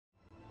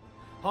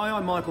Hi,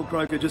 I'm Michael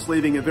Croker, just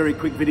leaving a very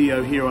quick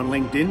video here on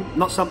LinkedIn.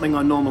 Not something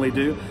I normally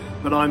do,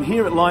 but I'm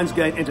here at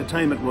LIONSGATE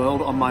Entertainment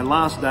World on my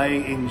last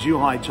day in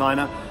Zhuhai,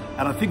 China,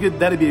 and I figured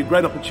that'd be a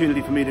great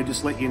opportunity for me to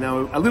just let you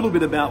know a little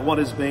bit about what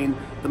has been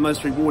the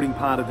most rewarding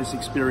part of this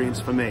experience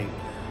for me.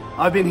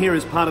 I've been here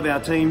as part of our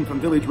team from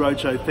Village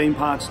Roadshow theme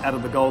parks out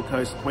of the Gold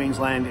Coast,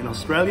 Queensland in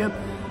Australia,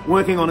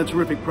 working on a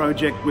terrific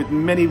project with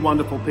many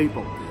wonderful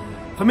people.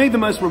 For me, the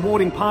most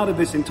rewarding part of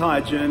this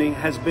entire journey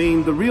has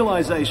been the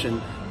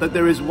realization that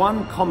there is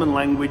one common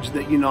language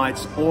that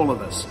unites all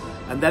of us,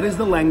 and that is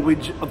the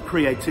language of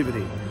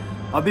creativity.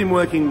 I've been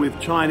working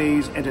with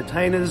Chinese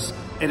entertainers,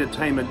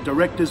 entertainment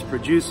directors,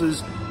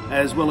 producers,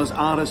 as well as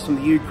artists from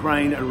the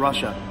Ukraine and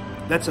Russia.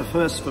 That's a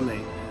first for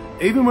me.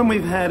 Even when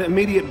we've had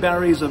immediate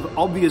barriers of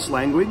obvious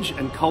language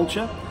and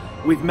culture,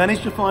 we've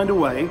managed to find a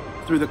way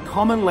through the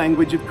common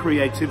language of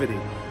creativity,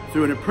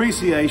 through an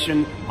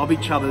appreciation of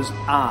each other's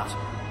art.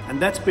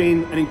 And that's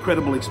been an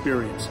incredible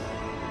experience.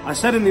 I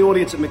sat in the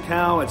audience at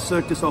Macau at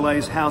Cirque du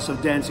Soleil's House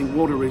of Dancing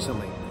Water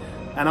recently,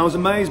 and I was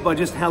amazed by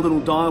just how little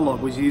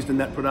dialogue was used in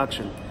that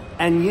production.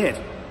 And yet,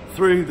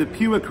 through the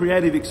pure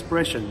creative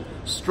expression,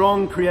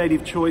 strong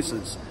creative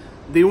choices,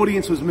 the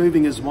audience was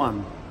moving as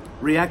one,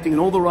 reacting in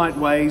all the right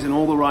ways in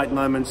all the right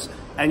moments,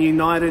 and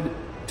united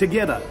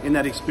together in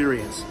that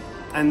experience.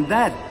 And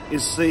that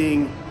is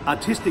seeing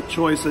artistic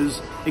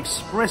choices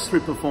expressed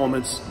through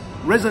performance,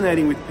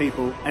 resonating with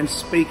people and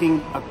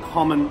speaking a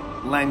common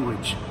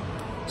language.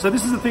 So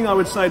this is the thing I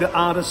would say to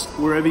artists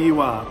wherever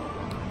you are.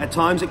 At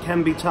times it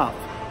can be tough.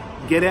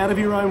 Get out of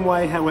your own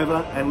way,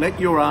 however, and let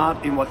your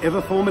art, in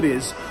whatever form it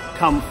is,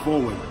 come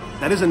forward.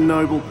 That is a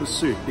noble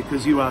pursuit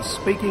because you are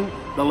speaking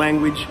the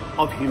language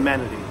of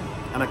humanity.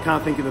 And I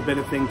can't think of a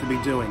better thing to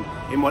be doing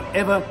in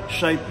whatever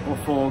shape or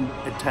form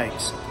it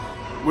takes.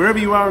 Wherever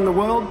you are in the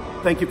world,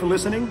 thank you for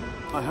listening.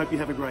 I hope you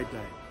have a great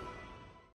day.